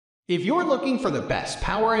If you're looking for the best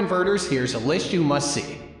power inverters, here's a list you must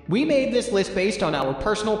see. We made this list based on our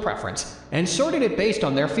personal preference and sorted it based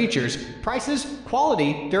on their features, prices,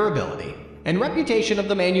 quality, durability, and reputation of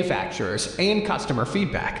the manufacturers and customer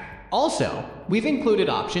feedback. Also, we've included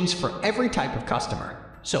options for every type of customer.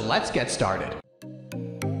 So let's get started.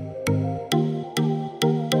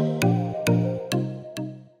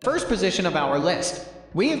 First position of our list,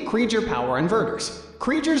 we have KRIЄGER Power Inverters.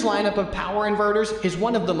 KRIЄGER's lineup of power inverters is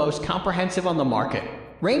one of the most comprehensive on the market,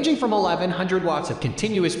 ranging from 1100 watts of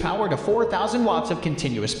continuous power to 4000 watts of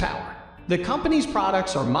continuous power. The company's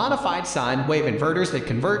products are modified sine wave inverters that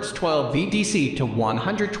converts 12V DC to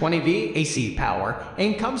 120V AC power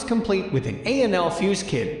and comes complete with an A&L fuse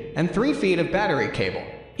kit and 3 feet of battery cable.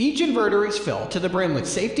 Each inverter is filled to the brim with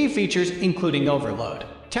safety features including overload,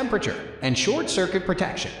 temperature, and short circuit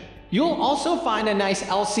protection. You'll also find a nice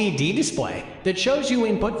LCD display that shows you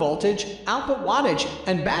input voltage, output wattage,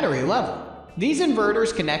 and battery level. These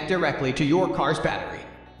inverters connect directly to your car's battery.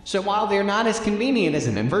 So while they're not as convenient as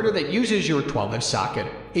an inverter that uses your 12-volt socket,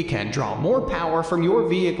 it can draw more power from your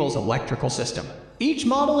vehicle's electrical system. Each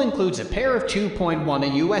model includes a pair of 2.1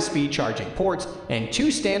 USB charging ports and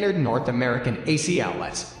 2 standard North American AC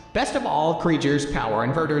outlets. Best of all, KRIЄGER's power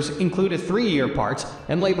inverters include a 3-year parts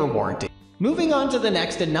and labor warranty. Moving on to the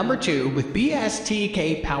next at number 2 with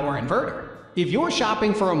BESTEK Power Inverter. If you're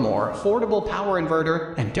shopping for a more affordable power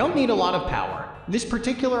inverter and don't need a lot of power, this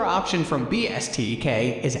particular option from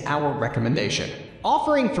BESTEK is our recommendation.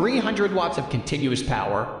 Offering 300 watts of continuous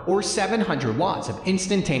power or 700 watts of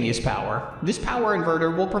instantaneous power, this power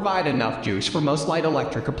inverter will provide enough juice for most light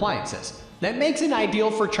electric appliances. That makes it ideal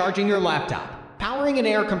for charging your laptop, powering an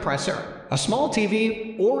air compressor, a small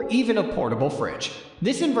TV, or even a portable fridge.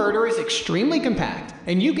 This inverter is extremely compact,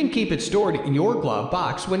 and you can keep it stored in your glove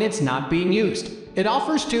box when it's not being used. It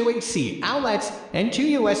offers 2 AC outlets and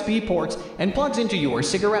 2 USB ports and plugs into your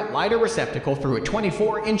cigarette lighter receptacle through a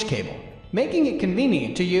 24-inch cable, making it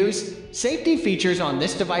convenient to use. Safety features on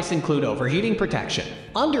this device include overheating protection,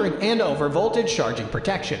 under and over voltage charging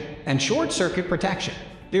protection, and short circuit protection.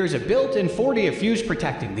 There is a built-in 40A fuse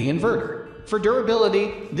protecting the inverter. For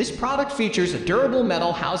durability, this product features a durable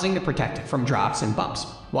metal housing to protect it from drops and bumps,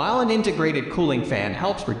 while an integrated cooling fan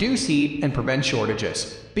helps reduce heat and prevent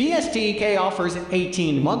shortages. BESTEK offers an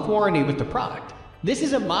 18-month warranty with the product. This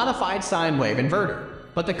is a modified sine wave inverter,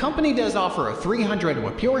 but the company does offer a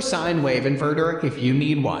 300-watt pure sine wave inverter if you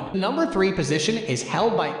need one. The number 3 position is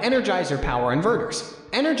held by Energizer Power Inverters.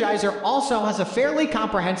 Energizer also has a fairly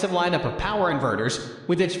comprehensive lineup of power inverters,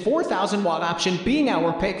 with its 4000 watt option being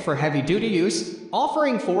our pick for heavy-duty use,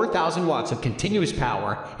 offering 4000 watts of continuous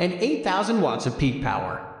power and 8000 watts of peak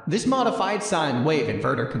power. This modified sine wave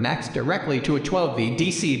inverter connects directly to a 12V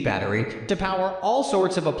DC battery to power all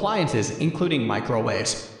sorts of appliances including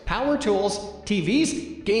microwaves, power tools,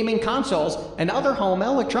 TVs, gaming consoles, and other home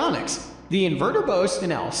electronics. The inverter boasts an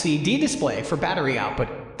LCD display for battery output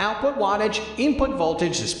wattage, input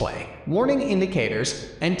voltage display, warning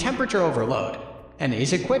indicators, and temperature overload, and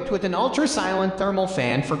is equipped with an ultra-silent thermal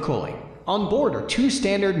fan for cooling. On board are 2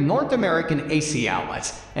 standard North American AC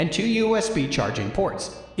outlets and 2 USB charging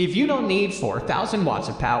ports. If you don't need 4000 watts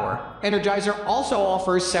of power, Energizer also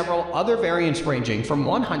offers several other variants ranging from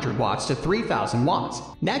 100 watts to 3000 watts.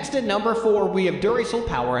 Next at number 4 we have Duracell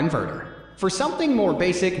Power Inverter. For something more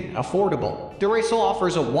basic and affordable, Duracell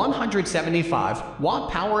offers a 175-watt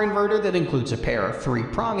power inverter that includes a pair of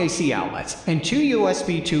 3-prong AC outlets and 2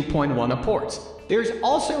 USB 2.1 ports. There's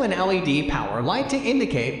also an LED power light to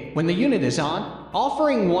indicate when the unit is on,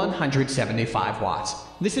 offering 175 watts.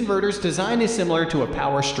 This inverter's design is similar to a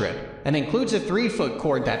power strip and includes a 3-foot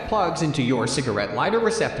cord that plugs into your cigarette lighter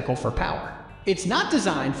receptacle for power. It's not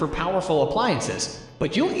designed for powerful appliances,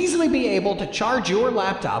 but you'll easily be able to charge your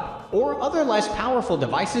laptop or other less powerful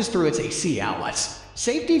devices through its AC outlets.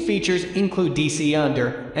 Safety features include DC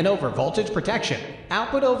under and over voltage protection,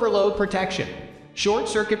 output overload protection, short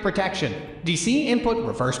circuit protection, DC input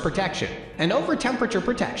reverse protection, and over temperature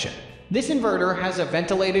protection. This inverter has a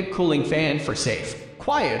ventilated cooling fan for safe,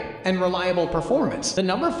 quiet, and reliable performance. The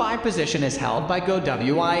number 5 position is held by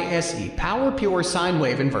GoWISE Power Pure Sine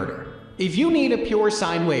Wave Inverter. If you need a pure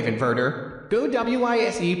sine wave inverter,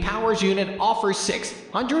 GoWISE Power's unit offers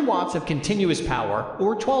 600 watts of continuous power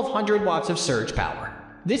or 1200 watts of surge power.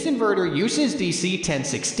 This inverter uses DC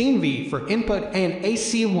 1016V for input and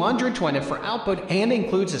AC 120 for output and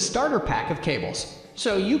includes a starter pack of cables,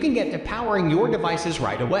 so you can get to powering your devices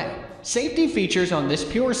right away. Safety features on this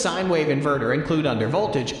pure sine wave inverter include under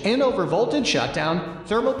voltage and over voltage shutdown,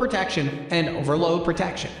 thermal protection, and overload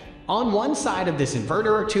protection. On one side of this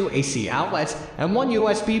inverter are 2 AC outlets and 1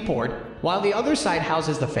 USB port, while the other side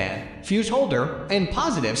houses the fan, fuse holder, and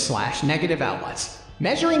positive/negative outlets.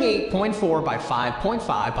 Measuring 8.4 by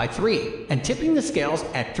 5.5 by 3 and tipping the scales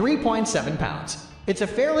at 3.7 pounds. It's a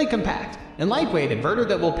fairly compact and lightweight inverter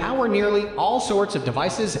that will power nearly all sorts of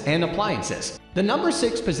devices and appliances. The number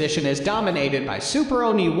 6 position is dominated by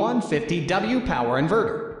SUPERONE 150W Power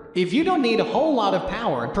Inverter. If you don't need a whole lot of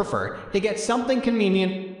power and prefer to get something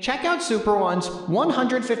convenient, check out SUPERONE's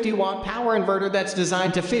 150-watt power inverter that's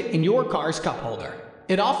designed to fit in your car's cup holder.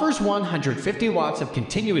 It offers 150 watts of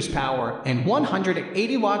continuous power and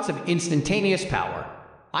 180 watts of instantaneous power.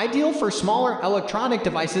 Ideal for smaller electronic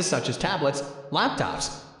devices such as tablets,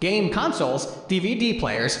 laptops, game consoles, DVD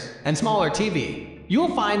players, and smaller TV.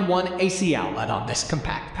 You'll find one AC outlet on this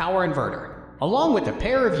compact power inverter, along with a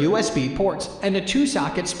pair of USB ports and a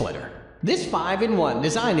 2-socket splitter. This 5-in-1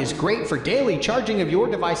 design is great for daily charging of your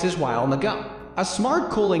devices while on the go. A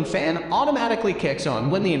smart cooling fan automatically kicks on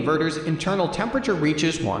when the inverter's internal temperature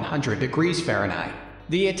reaches 100 degrees Fahrenheit.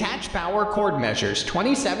 The attached power cord measures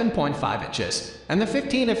 27.5 inches, and the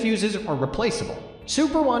 15 of fuses are replaceable.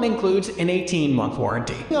 SUPERONE includes an 18-month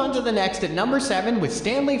warranty. On to the next at number 7 with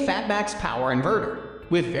STANLEY FATMAX Power Inverter.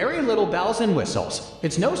 With very little bells and whistles,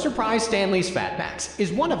 it's no surprise STANLEY's FATMAX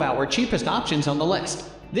is one of our cheapest options on the list.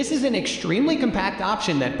 This is an extremely compact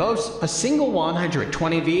option that boasts a single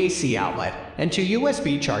 120 VAC outlet and 2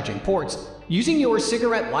 USB charging ports, using your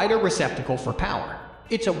cigarette lighter receptacle for power.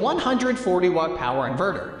 It's a 140-watt power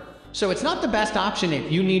inverter, so it's not the best option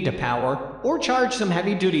if you need to power or charge some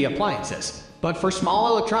heavy-duty appliances. But for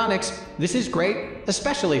small electronics, this is great,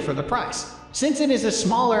 especially for the price. Since it is a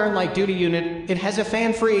smaller and light-duty unit, it has a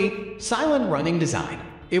fan-free, silent running design.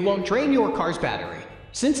 It won't drain your car's battery,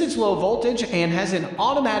 since it's low voltage and has an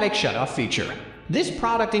automatic shut-off feature. This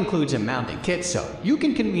product includes a mounting kit so you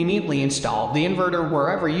can conveniently install the inverter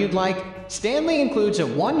wherever you'd like. STANLEY includes a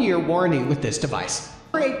 1-year warranty with this device.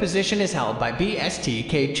 Number 8 position is held by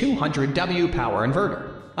BESTK 200W Power Inverter.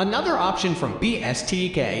 Another option from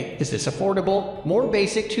BESTK is this affordable, more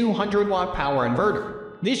basic 200-watt power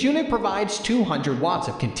inverter. This unit provides 200 watts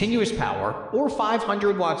of continuous power or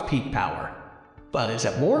 500 watts peak power, but is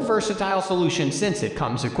a more versatile solution since it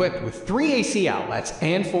comes equipped with 3 AC outlets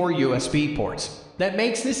and 4 USB ports. That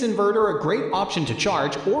makes this inverter a great option to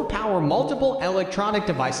charge or power multiple electronic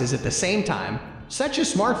devices at the same time, such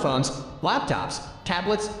as smartphones, laptops,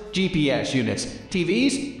 tablets, GPS units,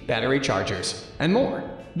 TVs, battery chargers, and more.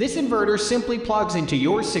 This inverter simply plugs into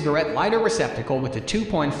your cigarette lighter receptacle with a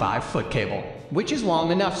 2.5-foot cable, which is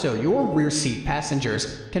long enough so your rear seat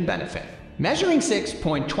passengers can benefit. Measuring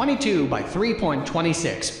 6.22 by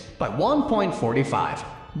 3.26 by 1.45,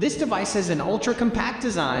 this device has an ultra-compact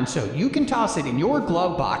design so you can toss it in your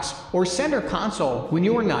glove box or center console when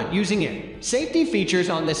you're not using it. Safety features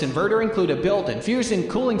on this inverter include a built-in fuse and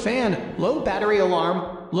cooling fan, low battery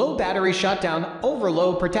alarm, low battery shutdown,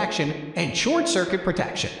 overload protection, and short-circuit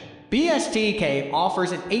protection. BESTK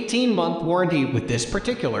offers an 18-month warranty with this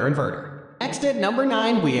particular inverter. Next at number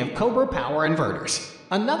 9 we have Cobra Power Inverters.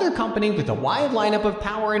 Another company with a wide lineup of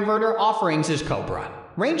power inverter offerings is Cobra.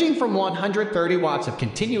 Ranging from 130 watts of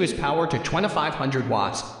continuous power to 2500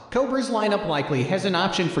 watts, Cobra's lineup likely has an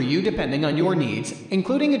option for you depending on your needs,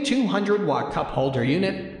 including a 200-watt cup holder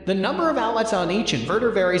unit. The number of outlets on each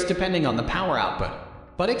inverter varies depending on the power output,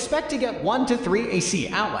 but expect to get 1 to 3 AC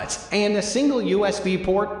outlets and a single USB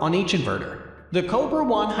port on each inverter. The Cobra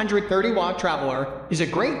 130-watt Traveler is a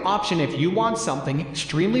great option if you want something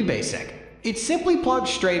extremely basic. It simply plugs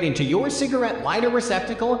straight into your cigarette lighter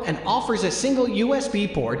receptacle and offers a single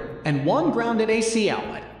USB port and 1 grounded AC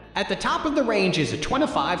outlet. At the top of the range is a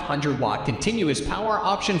 2500-watt continuous power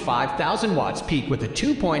option 5000 watts peak with a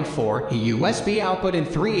 2.4 USB output and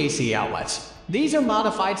 3 AC outlets. These are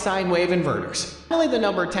modified sine wave inverters. Finally, the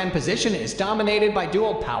number 10 position is dominated by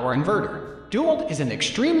DEWALT Power Inverter. DEWALT is an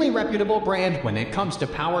extremely reputable brand when it comes to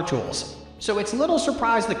power tools, so it's little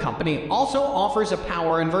surprise the company also offers a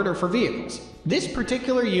power inverter for vehicles. This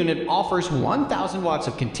particular unit offers 1000 watts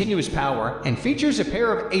of continuous power and features a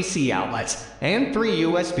pair of AC outlets and 3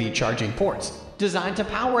 USB charging ports, designed to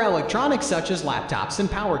power electronics such as laptops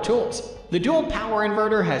and power tools. The DEWALT Power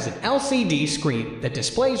Inverter has an LCD screen that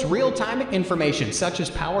displays real-time information such as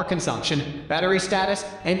power consumption, battery status,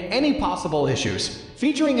 and any possible issues.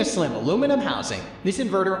 Featuring a slim aluminum housing, this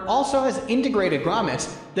inverter also has integrated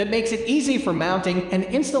grommets that makes it easy for mounting and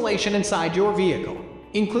installation inside your vehicle.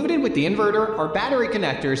 Included with the inverter are battery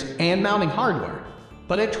connectors and mounting hardware,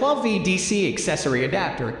 but a 12V DC accessory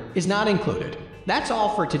adapter is not included. That's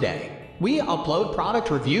all for today. We upload product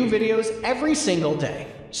review videos every single day,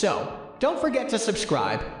 so don't forget to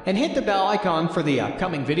subscribe and hit the bell icon for the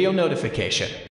upcoming video notification.